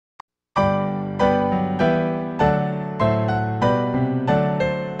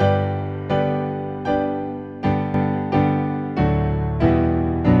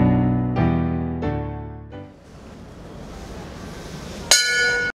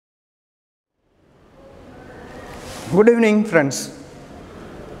Good evening, friends.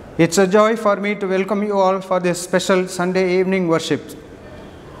 It's a joy for me to welcome you all for this special Sunday evening worship.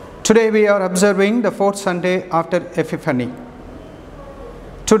 Today we are observing the fourth Sunday after Epiphany.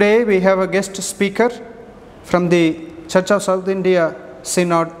 Today we have a guest speaker from the Church of South India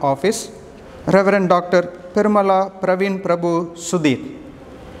Synod Office, Reverend Dr. Pirumala Praveen Prabhu Sudhir.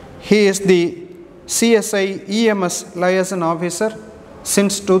 He is the CSI EMS Liaison Officer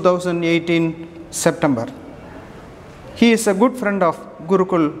since 2018 September. He is a good friend of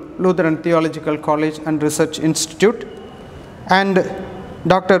GURUKUL Lutheran Theological College and Research Institute, and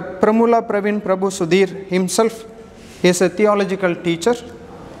Dr. Pirumala Praveen Prabhu Sudhir himself is a theological teacher,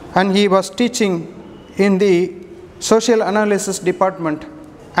 and he was teaching in the Social Analysis Department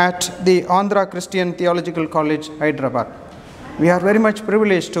at the Andhra Christian Theological College, Hyderabad. We are very much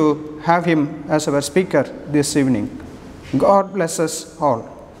privileged to have him as our speaker this evening. God bless us all.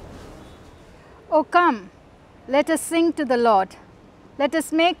 Oh, come, let us sing to the Lord. Let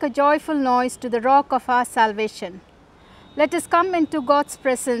us make a joyful noise to the rock of our salvation. Let us come into God's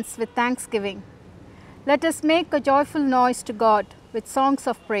presence with thanksgiving. Let us make a joyful noise to God with songs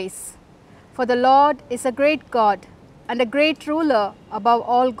of praise. For the Lord is a great God and a great ruler above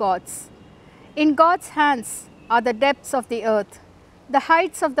all gods. In God's hands are the depths of the earth. The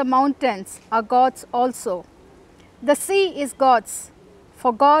heights of the mountains are God's also. The sea is God's,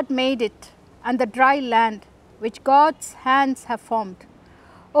 for God made it, and the dry land which God's hands have formed.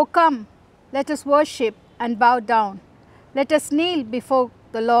 O come, let us worship and bow down. Let us kneel before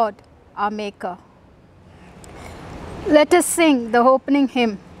the Lord our Maker. Let us sing the opening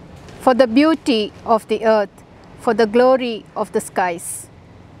hymn, for the beauty of the earth, for the glory of the skies.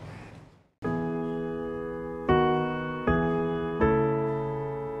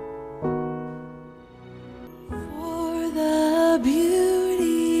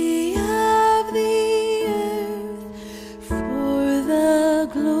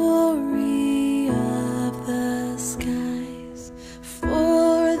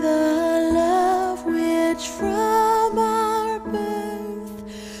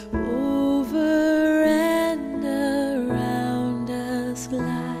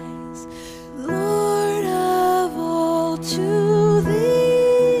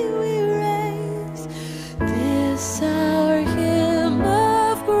 Our hymn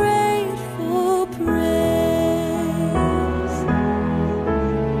of grateful praise.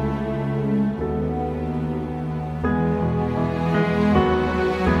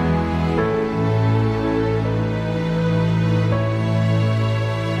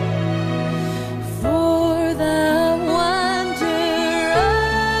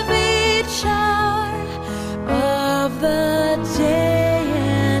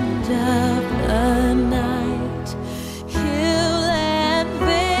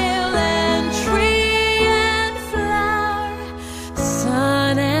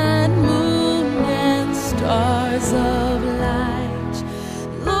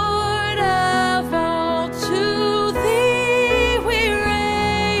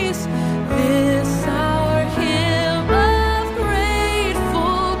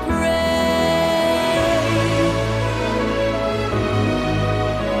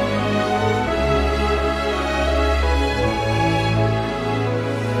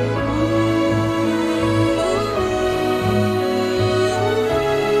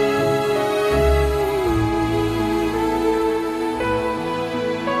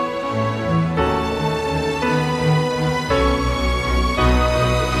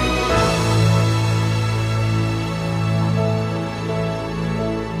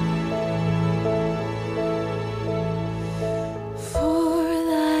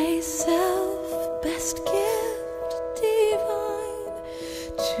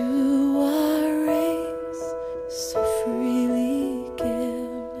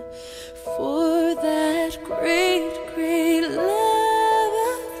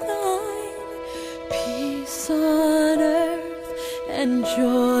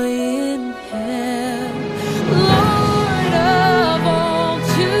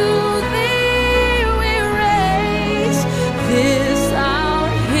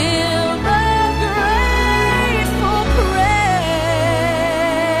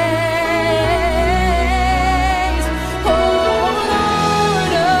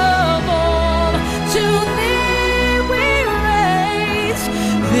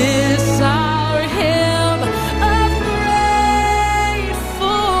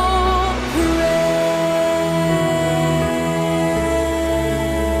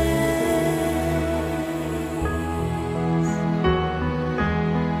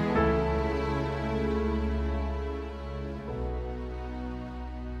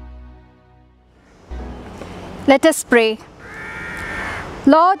 Let us pray.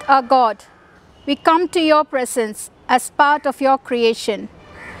 Lord our God, we come to your presence as part of your creation.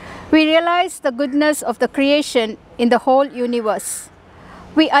 We realize the goodness of the creation in the whole universe.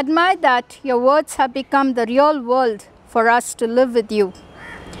 We admire that your words have become the real world for us to live with you.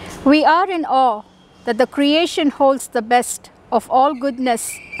 We are in awe that the creation holds the best of all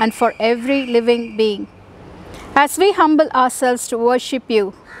goodness and for every living being. As we humble ourselves to worship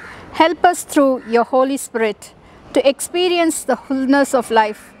you, help us through your Holy Spirit to experience the fullness of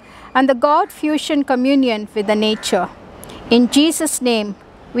life and the God-fusion communion with the nature. In Jesus' name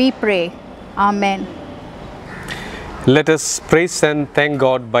we pray. Amen. Let us praise and thank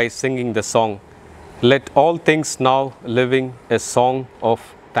God by singing the song, "Let All Things Now Living," a song of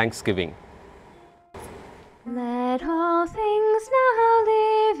thanksgiving. Let all things now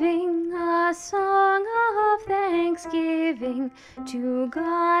living a song of thanksgiving to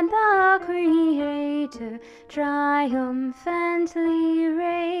God the Creator triumphantly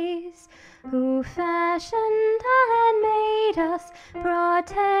raise, who fashioned and made us,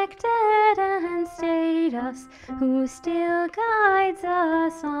 protected and stayed us, who still guides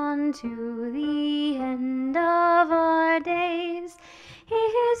us on to the end of our days.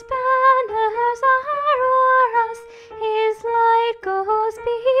 His banners are o'er us, his light goes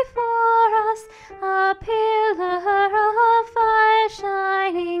before us, a pillar of fire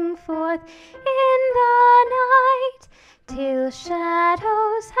shining forth in the night, till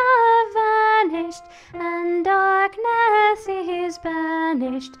shadows have vanished and darkness is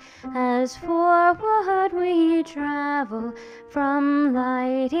banished, as forward we travel from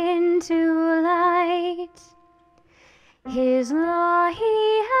light into light. His law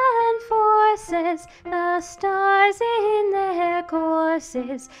he enforces, the stars in their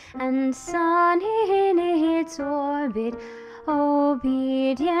courses, and sun in its orbit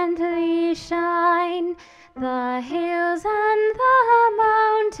obediently shine. The hills and the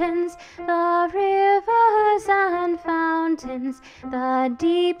mountains, the rivers and fountains, the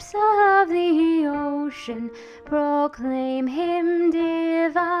deeps of the ocean proclaim him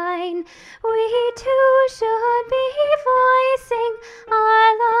divine. We too should be voicing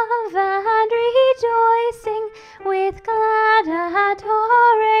our love and rejoicing with glad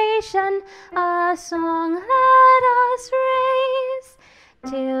adoration, a song let us raise,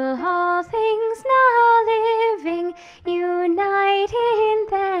 till all things now living unite in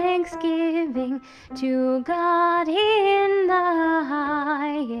thanksgiving to God in the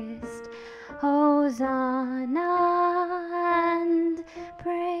highest. Hosanna and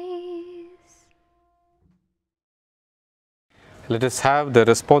praise. Let us have the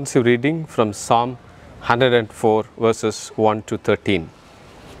responsive reading from Psalm 104 verses 1 to 13.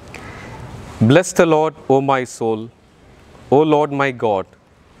 Bless the Lord, O my soul. O Lord my God,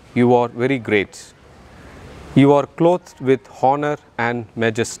 you are very great. You are clothed with honor and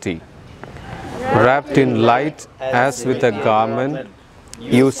majesty. Wrapped in light as with a garment,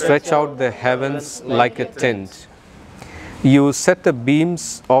 you stretch out the heavens like a tent. You set the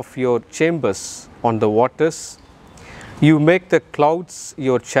beams of your chambers on the waters. You make the clouds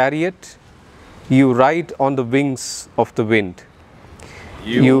your chariot. You ride on the wings of the wind.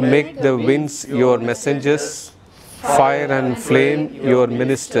 You make the winds your messengers, fire and flame your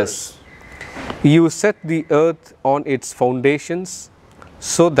ministers. You set the earth on its foundations,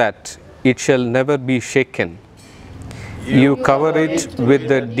 so that it shall never be shaken. You cover it with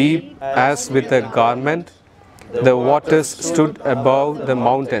the deep as with a garment. The waters stood above the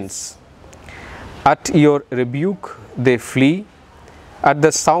mountains. At your rebuke they flee. At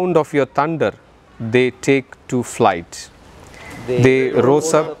the sound of your thunder they take to flight. They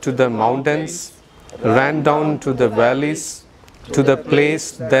rose up to the mountains, ran down to the valleys, to the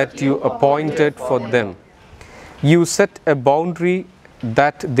place that you appointed for them. You set a boundary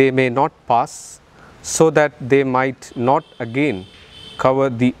that they may not pass, so that they might not again cover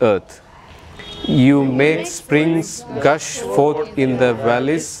the earth. You make springs gush forth in the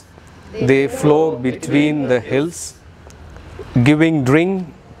valleys. They flow between the hills, giving drink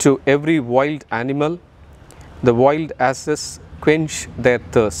to every wild animal. The wild asses quench their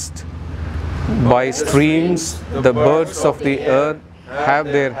thirst. By streams, the birds of the earth have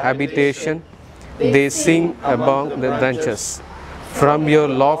their habitation. They sing among the branches. From your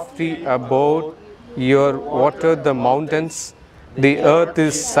lofty abode, you water the mountains. The earth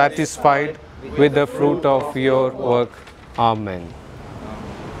is satisfied with the fruit of your work. Amen.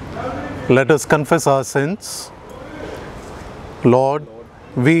 Let us confess our sins. Lord,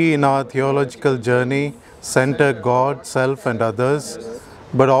 we in our theological journey center God, self and others,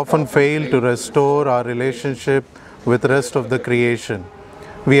 but often fail to restore our relationship with the rest of the creation.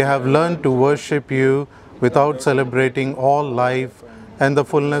 We have learned to worship you without celebrating all life and the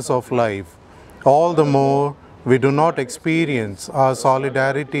fullness of life. All the more, we do not experience our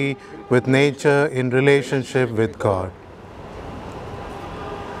solidarity with nature in relationship with God.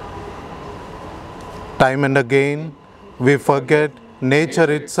 Time and again, we forget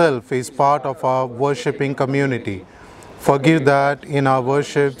nature itself is part of our worshipping community. Forgive that in our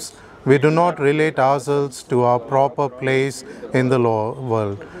worships, we do not relate ourselves to our proper place in the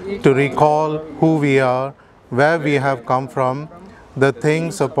world, to recall who we are, where we have come from, the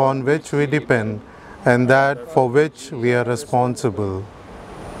things upon which we depend, and that for which we are responsible.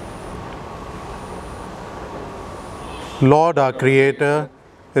 Lord, our Creator,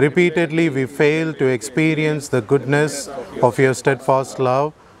 repeatedly we fail to experience the goodness of your steadfast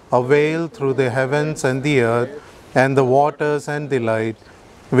love, avail through the heavens and the earth, and the waters and the light.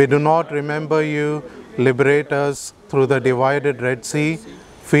 We do not remember you, liberate us through the divided Red Sea,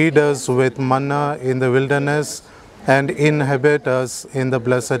 feed us with manna in the wilderness, and inhabit us in the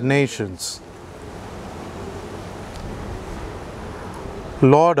blessed nations.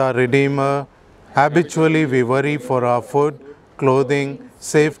 Lord, our Redeemer, habitually we worry for our food, clothing,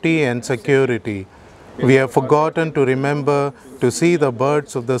 safety and security. We have forgotten to remember to see the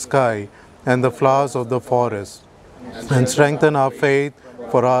birds of the sky and the flowers of the forest, and strengthen our faith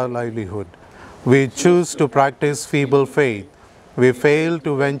for our livelihood. We choose to practice feeble faith. We fail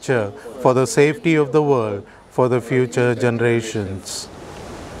to venture for the safety of the world, for the future generations.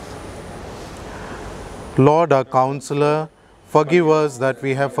 Lord, our Counselor, forgive us that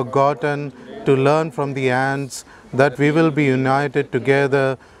we have forgotten to learn from the ants that we will be united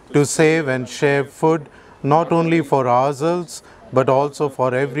together to save and share food, not only for ourselves, but also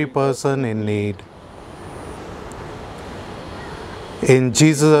for every person in need. In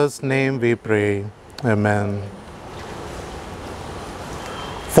Jesus' name we pray. Amen.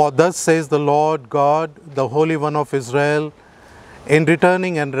 For thus says the Lord God, the Holy One of Israel, in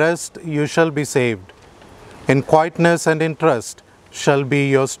returning and rest you shall be saved. In quietness and in trust shall be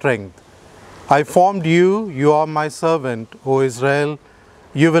your strength. I formed you, you are my servant, O Israel.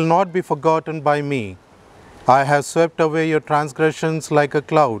 You will not be forgotten by me. I have swept away your transgressions like a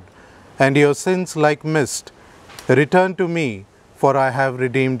cloud, and your sins like mist. Return to me, for I have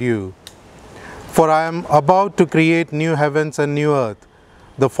redeemed you. For I am about to create new heavens and new earth.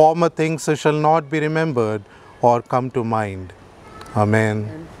 The former things shall not be remembered or come to mind.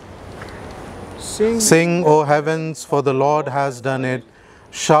 Amen. Sing, O heavens, for the Lord has done it.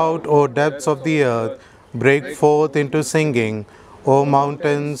 Shout, O depths of the earth. Break forth into singing, O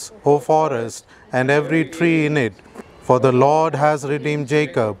mountains, O forest, and every tree in it. For the Lord has redeemed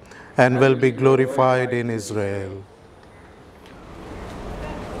Jacob and will be glorified in Israel.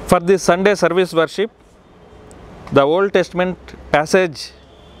 For this Sunday service worship, the Old Testament passage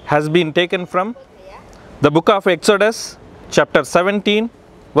has been taken from the book of Exodus, chapter 17,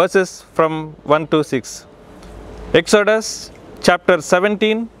 verses from 1 to 6. Exodus chapter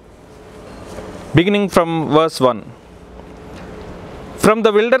 17, beginning from verse 1. From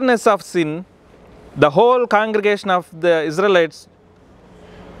the wilderness of sin, the whole congregation of the Israelites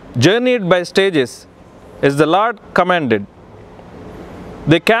journeyed by stages as the Lord commanded.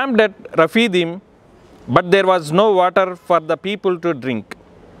 They camped at Rephidim, but there was no water for the people to drink.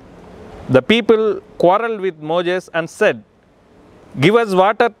 The people quarreled with Moses and said, "Give us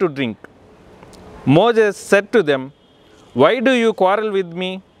water to drink." Moses said to them, "Why do you quarrel with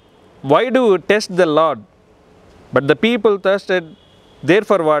me? Why do you test the Lord?" But the people thirsted there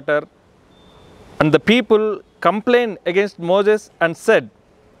for water, and the people complained against Moses and said,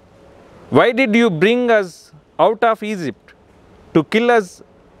 "Why did you bring us out of Egypt to kill us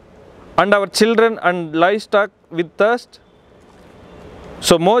and our children and livestock with thirst?"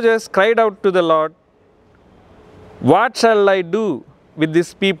 So Moses cried out to the Lord, "What shall I do with this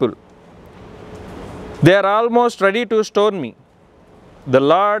people? They are almost ready to stone me." The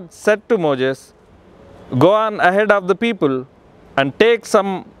Lord said to Moses, "Go on ahead of the people and take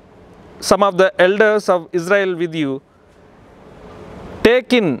some of the elders of Israel with you.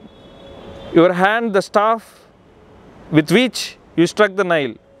 Take in your hand the staff with which you struck the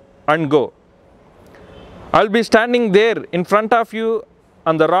Nile, and go. I'll be standing there in front of you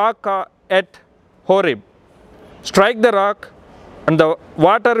on the rock at Horeb. Strike the rock, and the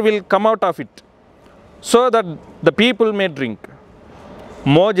water will come out of it, so that the people may drink."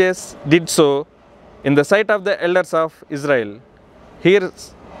 Moses did so in the sight of the elders of Israel.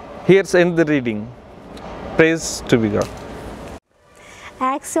 Here's end the reading. Praise to be God.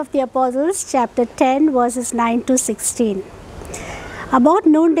 Acts of the Apostles, chapter 10, verses 9 to 16. About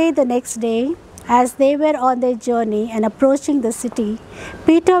noonday the next day, as they were on their journey and approaching the city,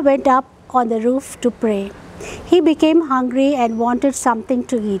 Peter went up on the roof to pray. He became hungry and wanted something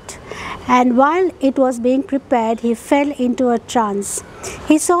to eat. And while it was being prepared, he fell into a trance.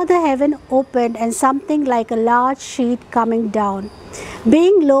 He saw the heaven opened and something like a large sheet coming down,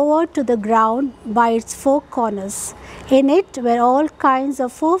 being lowered to the ground by its four corners. In it were all kinds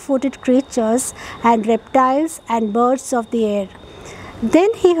of four-footed creatures and reptiles and birds of the air.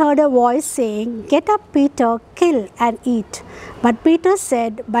 Then he heard a voice saying, "Get up, Peter, kill and eat." But Peter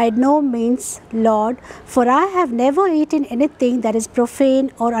said, "By no means, Lord, for I have never eaten anything that is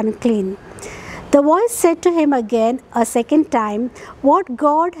profane or unclean." The voice said to him again a second time, "What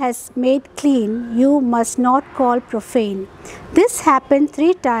God has made clean, you must not call profane." This happened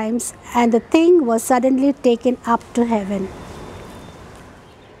 3 times, and the thing was suddenly taken up to heaven.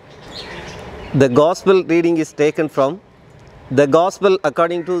 The Gospel reading is taken from the Gospel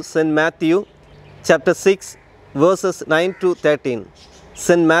according to St. Matthew, chapter 6, verses 9 to 13.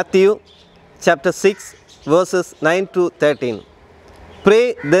 St. Matthew, chapter 6, verses 9 to 13.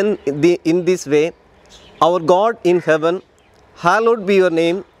 Pray then in this way: Our God in heaven, hallowed be your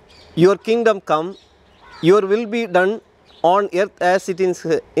name, your kingdom come, your will be done on earth as it is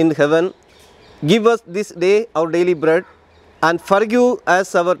in heaven. Give us this day our daily bread, and forgive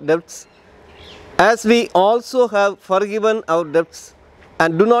us our debts, as we also have forgiven our debts.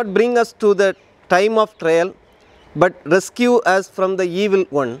 And do not bring us to the time of trial, but rescue us from the evil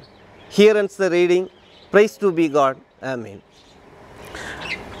one. Here ends the reading. Praise to be God. Amen.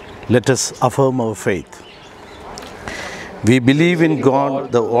 Let us affirm our faith. We believe in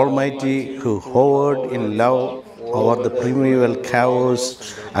God, the Almighty, who hovered in love over the primeval chaos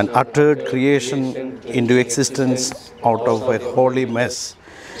and uttered creation into existence out of a holy mess.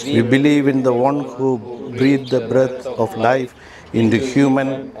 We believe in the one who breathed the breath of life into human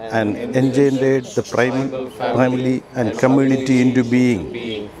and engendered the family and community into being.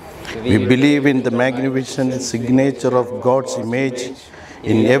 We believe in the magnificent signature of God's image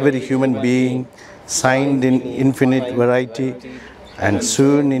in every human being, signed in infinite variety and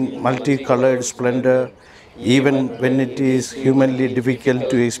soon in multicolored splendor, even when it is humanly difficult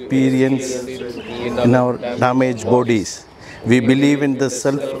to experience in our damaged bodies. We believe in the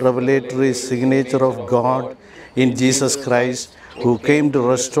self-revelatory signature of God in Jesus Christ, who came to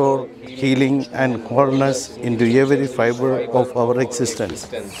restore healing and wholeness into every fiber of our existence.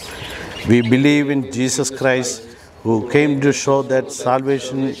 We believe in Jesus Christ, who came to show that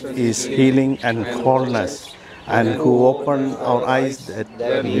salvation is healing and wholeness, and who opened our eyes that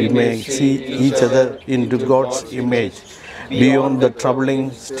we may see each other into God's image, beyond the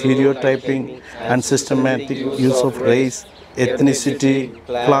troubling stereotyping and systematic use of race, ethnicity,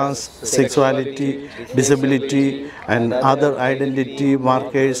 class, sexuality, disability, and other identity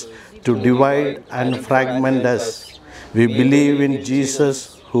markers to divide and fragment us. We believe in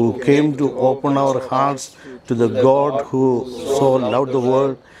Jesus, who came to open our hearts to the God who so loved the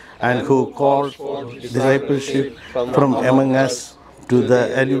world and who called for discipleship from among us to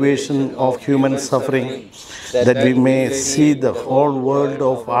the elevation of human suffering, that we may see the whole world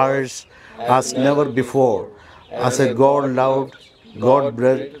of ours as never before, as a God-loved,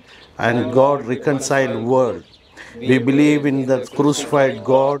 God-breathed, and God-reconciled world. We believe in the crucified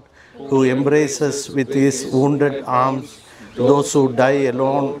God who embraces with his wounded arms those who die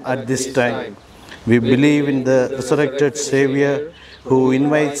alone at this time. We believe in the resurrected Savior who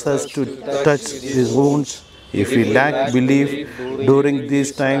invites us to touch his wounds if we lack belief during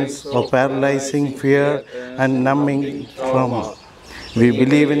these times of paralyzing fear and numbing trauma. We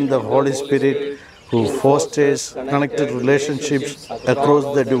believe in the Holy Spirit who fosters connected relationships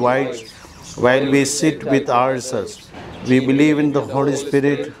across the divides while we sit with ourselves. We believe in the Holy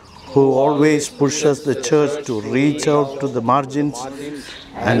Spirit who always pushes the church to reach out to the margins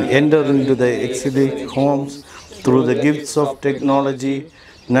and enter into the exilic homes through the gifts of technology,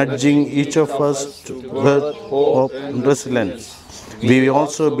 nudging each of us toward hope and resilience. We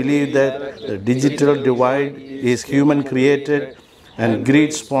also believe that the digital divide is human created and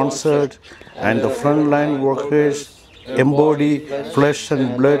greed sponsored, and the frontline workers embody flesh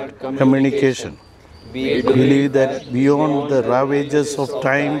and blood communication. We believe that beyond the ravages of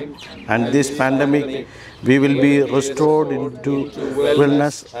time and this pandemic, we will be restored into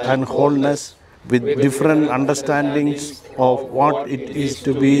wellness and wholeness with different understandings of what it is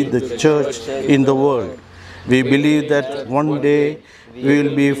to be the church in the world. We believe that one day we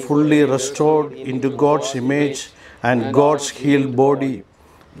will be fully restored into God's image and God's healed body.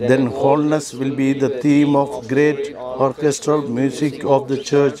 Then wholeness will be the theme of great orchestral music of the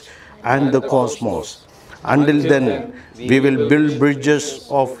church and the cosmos. Until then, we will build bridges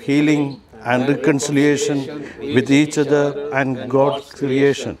of healing and reconciliation with each other and God's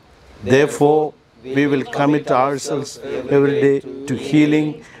creation. Therefore, we will commit ourselves every day to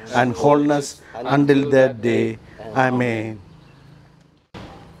healing and wholeness until that day. Amen.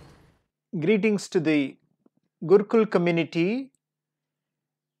 Greetings to the Gurukul community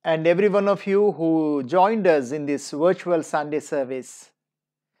and every one of you who joined us in this virtual Sunday service.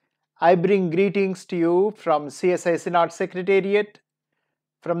 I bring greetings to you from CSI Synod Secretariat,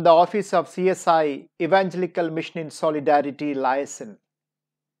 from the office of CSI Evangelical Mission in Solidarity, Liason.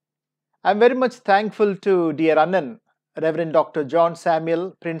 I am very much thankful to dear Annan, Reverend Dr. John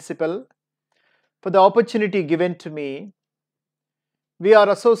Samuel, Principal, for the opportunity given to me. We are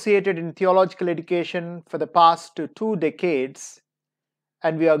associated in theological education for the past 2 decades,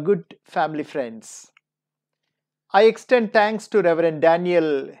 and we are good family friends. I extend thanks to Reverend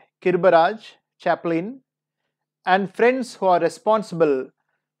Daniel Kirbaraj, chaplain, and friends who are responsible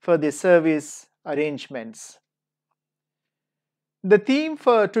for the service arrangements. The theme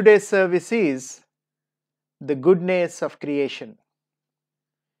for today's service is the goodness of creation.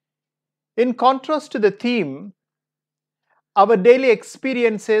 In contrast to the theme, our daily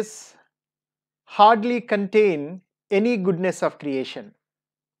experiences hardly contain any goodness of creation.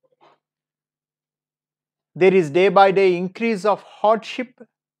 There is day by day increase of hardship,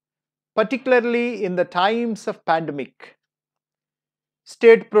 particularly in the times of pandemic.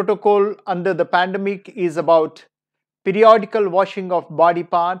 State protocol under the pandemic is about periodical washing of body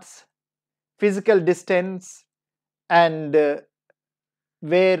parts, physical distance, and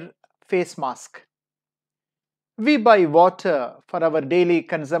wear face mask. We buy water for our daily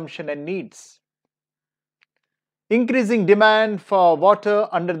consumption and needs. Increasing demand for water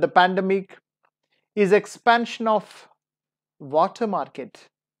under the pandemic is expansion of water market.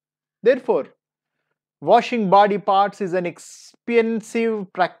 Therefore, washing body parts is an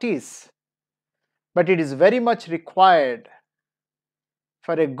expensive practice, but it is very much required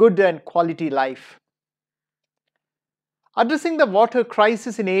for a good and quality life. Addressing the water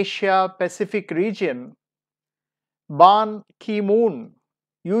crisis in Asia Pacific region, Ban Ki-moon,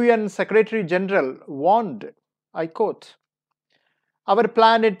 UN Secretary General, warned, I quote, "Our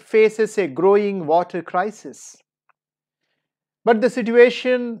planet faces a growing water crisis. But the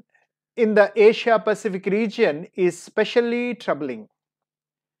situation in the Asia Pacific region is especially troubling.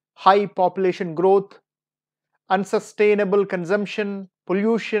 High population growth, unsustainable consumption,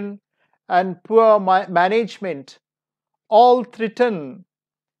 pollution, and poor management all threaten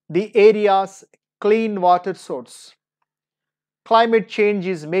the area's clean water source. Climate change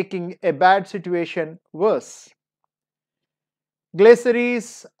is making a bad situation worse.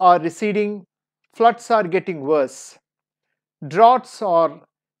 Glaciers are receding, floods are getting worse, droughts are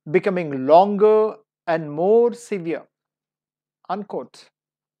becoming longer and more severe." Unquote.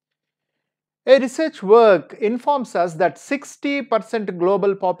 A research work informs us that 60%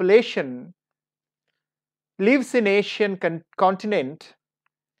 global population lives in Asian continent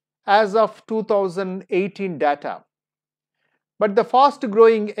as of 2018 data. But the fast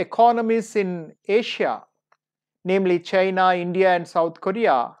growing economies in Asia, namely China, India and South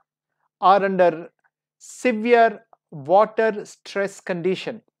Korea, are under severe water stress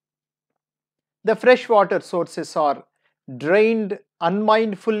condition. The freshwater sources are drained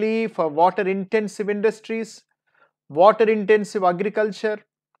unmindfully for water intensive industries, water intensive agriculture,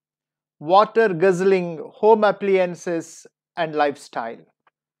 water guzzling home appliances and lifestyle.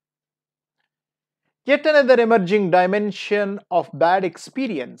 Yet another emerging dimension of bad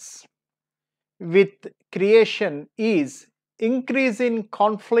experience with creation is increase in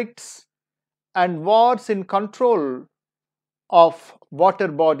conflicts and wars in control of water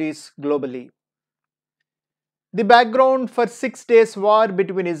bodies globally. The background for 6 days war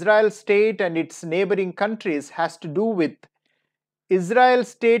between Israel state and its neighboring countries has to do with Israel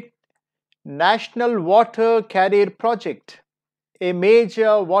state National Water Carrier Project, a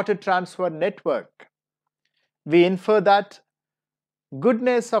major water transfer network. We infer that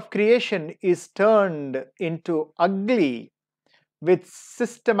goodness of creation is turned into ugly with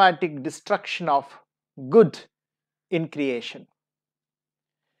systematic destruction of good in creation.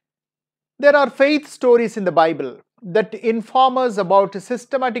 There are faith stories in the Bible that inform us about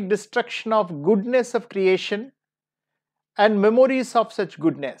systematic destruction of goodness of creation and memories of such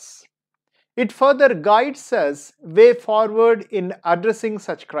goodness. It further guides us way forward in addressing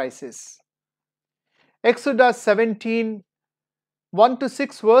such crisis. Exodus 17,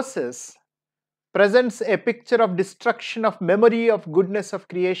 1-6 verses presents a picture of destruction of memory of goodness of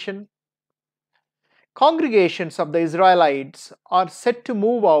creation. Congregations of the Israelites are set to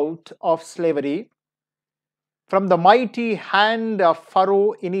move out of slavery from the mighty hand of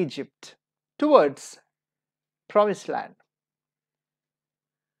Pharaoh in Egypt towards promised land.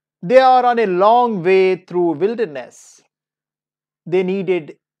 They are on a long way through wilderness. They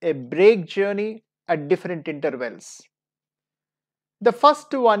needed a break journey at different intervals. The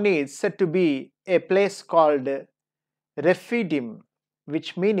first one is said to be a place called Rephidim,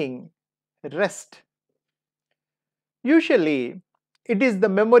 which meaning rest. Usually, it is the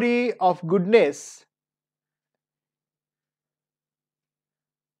memory of goodness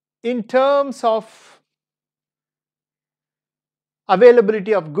in terms of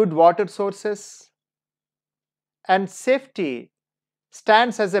availability of good water sources and safety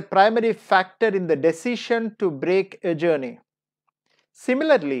stands as a primary factor in the decision to break a journey.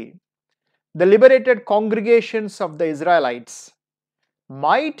 Similarly, the liberated congregations of the Israelites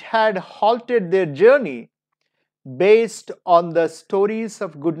might have halted their journey based on the stories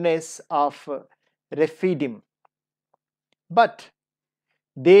of goodness of Rephidim. But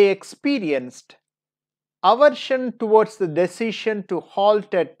they experienced aversion towards the decision to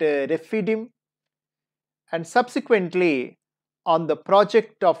halt at Rephidim and subsequently on the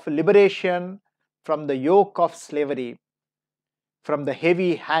project of liberation from the yoke of slavery, from the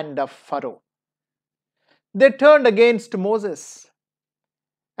heavy hand of Pharaoh. They turned against Moses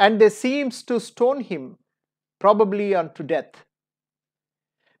and they seemed to stone him, probably unto death.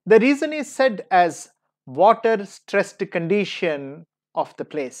 The reason is said as water stressed condition of the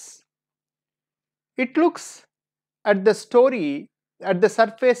place. It looks at the story at the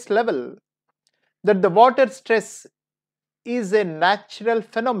surface level that the water stress is a natural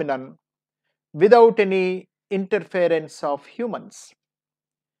phenomenon without any interference of humans,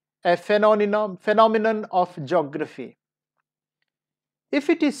 a phenomenon of geography. If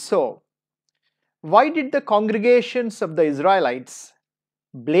it is so, why did the congregations of the Israelites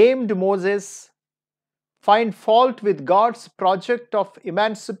blamed Moses, find fault with God's project of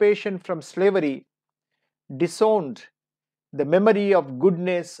emancipation from slavery, disowned the memory of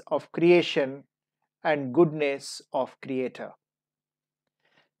goodness of creation and goodness of Creator?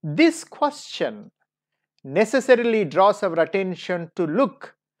 This question necessarily draws our attention to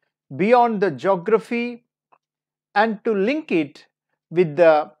look beyond the geography and to link it with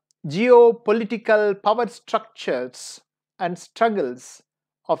the geopolitical power structures and struggles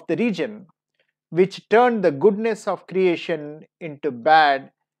of the region, which turned the goodness of creation into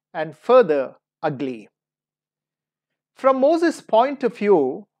bad and further ugly. From Moses' point of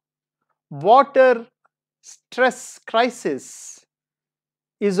view, water stress crisis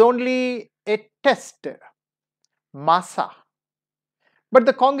is only a test, masa. But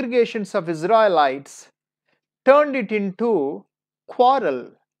the congregations of Israelites turned it into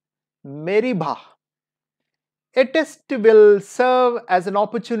quarrel, meribah. A test will serve as an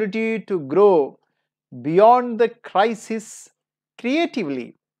opportunity to grow beyond the crisis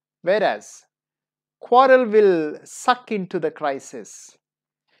creatively, whereas quarrel will suck into the crisis.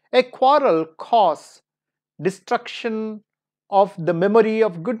 A quarrel causes destruction of the memory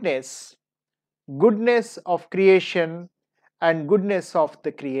of goodness, goodness of creation, and goodness of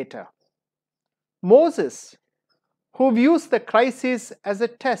the Creator. Moses, who views the crisis as a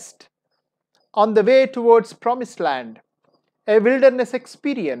test on the way towards promised land, a wilderness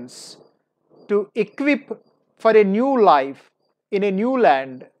experience to equip for a new life in a new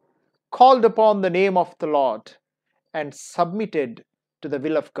land, called upon the name of the Lord and submitted to the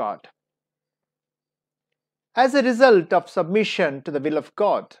will of God. As a result of submission to the will of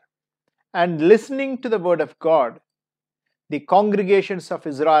God and listening to the word of God, the congregations of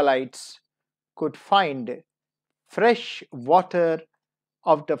Israelites could find fresh water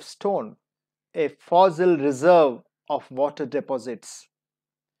out of stone, a fossil reserve of water deposits.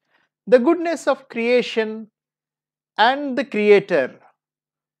 The goodness of creation and the Creator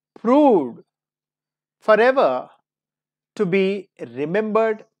proved forever to be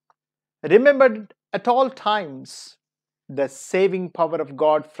remembered at all times, the saving power of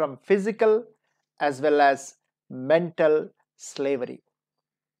God from physical as well as mental slavery.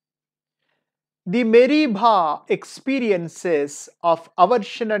 The Meribah experiences of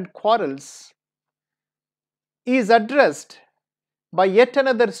aversion and quarrels is addressed by yet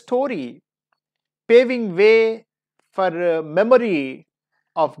another story, paving way for memory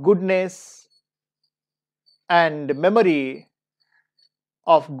of goodness and memory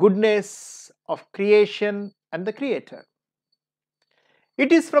of goodness of creation and the Creator.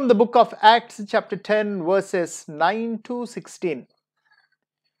 It is from the book of Acts chapter 10 verses 9 to 16.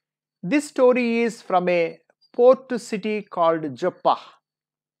 This story is from a port city called Joppa.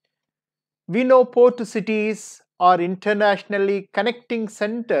 We know port cities are internationally connecting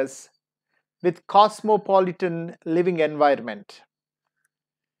centers with cosmopolitan living environment.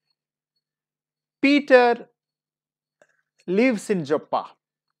 Peter lives in Joppa.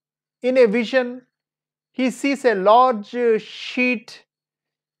 In a vision, he sees a large sheet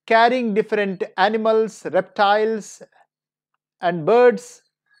carrying different animals, reptiles, and birds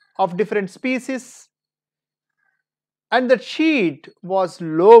of different species, and the sheet was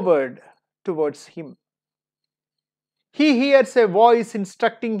lowered towards him. He hears a voice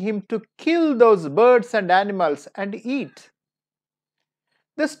instructing him to kill those birds and animals and eat.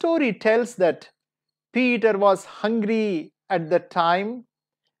 The story tells that Peter was hungry at the time,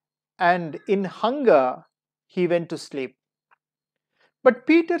 and in hunger he went to sleep. But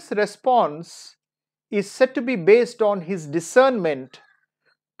Peter's response is said to be based on his discernment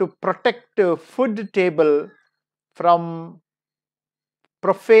to protect the food table from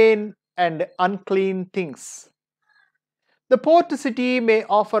profane and unclean things. The port city may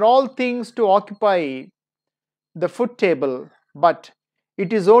offer all things to occupy the food table, but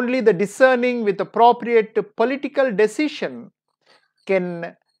it is only the discerning with appropriate political decision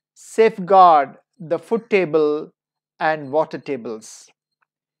can safeguard the food table and water tables.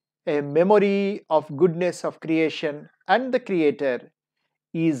 A memory of goodness of creation and the Creator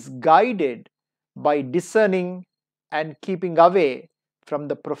is guided by discerning and keeping away from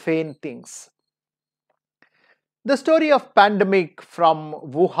the profane things. The story of pandemic from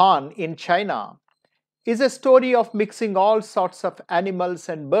Wuhan in China is a story of mixing all sorts of animals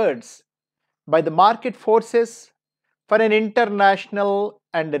and birds by the market forces for an international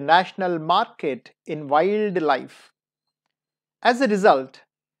and national market in wildlife. As a result,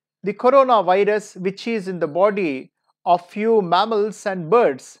 the coronavirus, which is in the body of few mammals and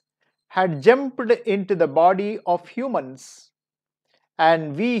birds, had jumped into the body of humans,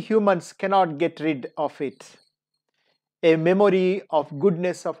 and we humans cannot get rid of it. A memory of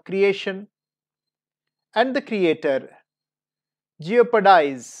goodness of creation and the Creator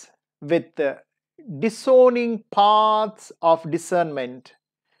jeopardize with disowning paths of discernment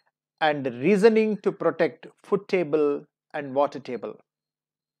and reasoning to protect food table and water table.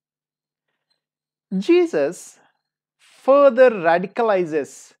 Jesus further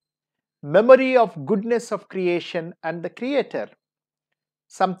radicalizes memory of goodness of creation and the Creator,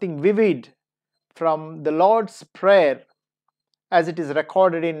 something vivid from the Lord's Prayer as it is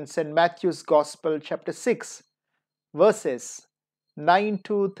recorded in St. Matthew's Gospel chapter 6 verses 9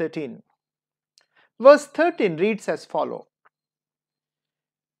 to 13. Verse 13 reads as follows: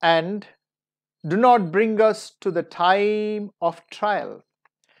 "And do not bring us to the time of trial,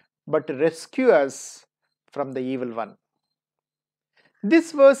 but rescue us from the evil one."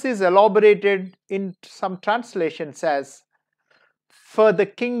 This verse is elaborated in some translations as, "For the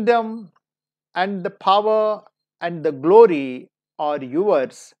kingdom and the power and the glory are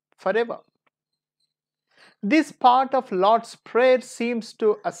yours forever." This part of Lord's Prayer seems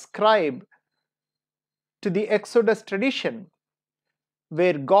to ascribe to the Exodus tradition,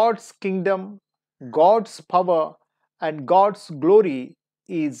 where God's kingdom, God's power, and God's glory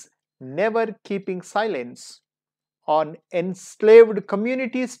is never keeping silence on enslaved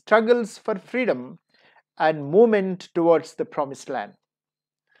communities' struggles for freedom and movement towards the promised land.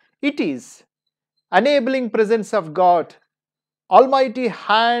 It is enabling presence of God, almighty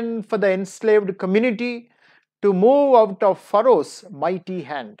hand for the enslaved community to move out of Pharaoh's mighty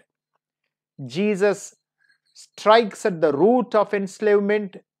hand. Jesus strikes at the root of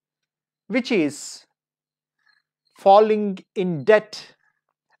enslavement, which is falling in debt,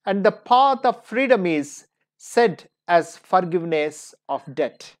 and the path of freedom is set as forgiveness of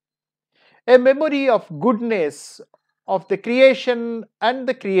debt. A memory of goodness of the creation and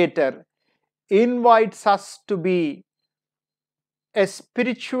the Creator invites us to be a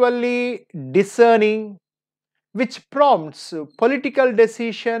spiritually discerning, which prompts political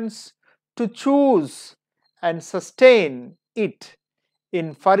decisions to choose and sustain it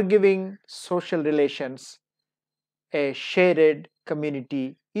in forgiving social relations, a shared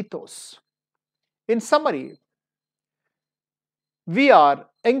community ethos. In summary, we are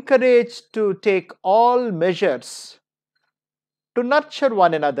encouraged to take all measures to nurture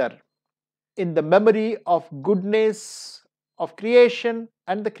one another in the memory of goodness of creation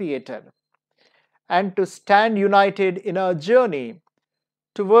and the Creator, and to stand united in our journey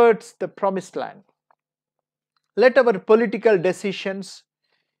towards the promised land. Let our political decisions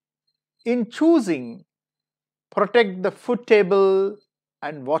in choosing protect the food table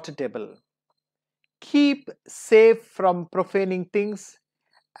and water table, keep safe from profaning things,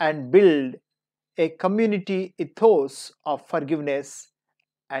 and build a community ethos of forgiveness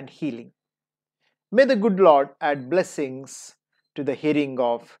and healing. May the good Lord add blessings to the hearing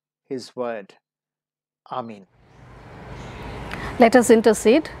of His word. Amen. Let us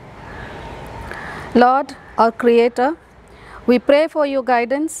intercede. Lord, our Creator, We pray for your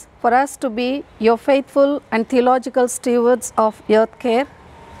guidance for us to be your faithful and theological stewards of earth care.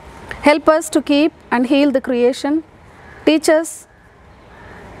 Help us to keep and heal the creation. Teach us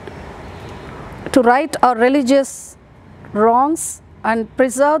to right our religious wrongs and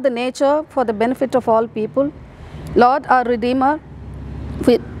preserve the nature for the benefit of all people. Lord, our Redeemer,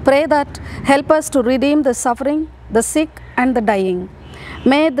 we pray that help us to redeem the suffering, the sick and the dying.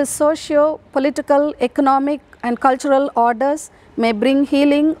 May the socio-political, economic and cultural orders may bring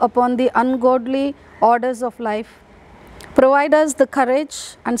healing upon the ungodly orders of life. Provide us the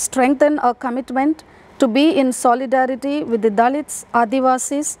courage and strengthen our commitment to be in solidarity with the Dalits,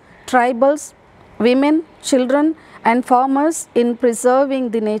 Adivasis, tribals, women, children and farmers in preserving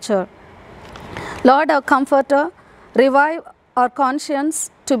the nature. Lord, our Comforter, revive our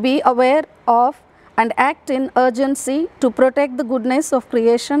conscience to be aware of and act in urgency to protect the goodness of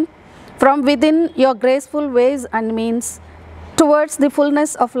creation from within your graceful ways and means towards the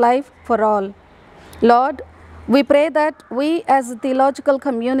fullness of life for all. Lord, we pray that we as a theological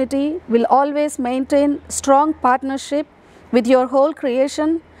community will always maintain strong partnership with your whole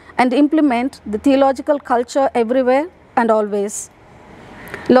creation and implement the theological culture everywhere and always.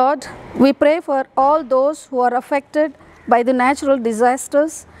 Lord, we pray for all those who are affected by the natural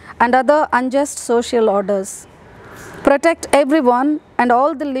disasters and other unjust social orders. Protect everyone and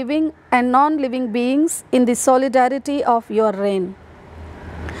all the living and non-living beings in the solidarity of your reign.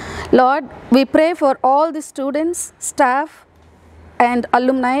 Lord, we pray for all the students, staff and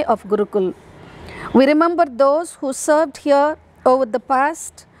alumni of Gurukul. We remember those who served here over the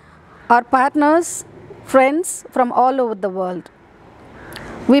past, our partners, friends from all over the world.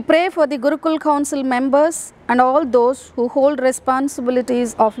 We pray for the Gurukul Council members and all those who hold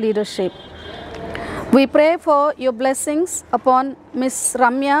responsibilities of leadership. We pray for your blessings upon Miss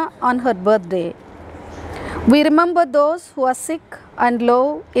Ramya on her birthday. We remember those who are sick and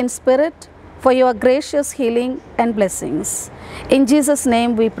low in spirit for your gracious healing and blessings. In Jesus'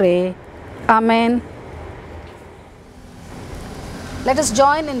 name we pray. Amen. Let us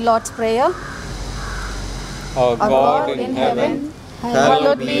join in Lord's Prayer. Our God in heaven,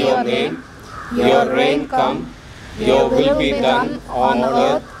 hallowed be your name. Your reign come, your will be done on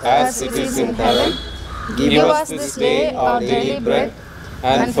earth as it is in heaven. Give us this day our daily bread,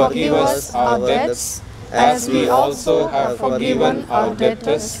 and forgive us our debts, as we also have forgiven our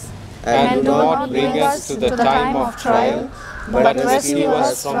debtors. And do not bring us to the time of trial, but rescue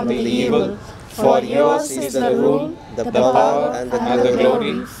us from the evil. For yours is the rule, the power, and the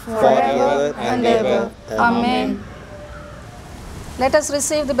glory, forever and ever. Amen. Let us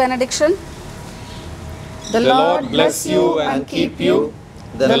receive the benediction. The Lord bless you and keep you.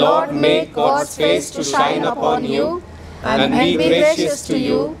 The Lord make God's face to shine upon you and be gracious to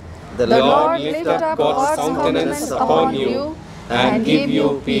you. The Lord lift up God's countenance upon you and give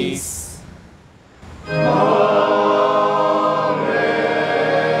you peace. Amen.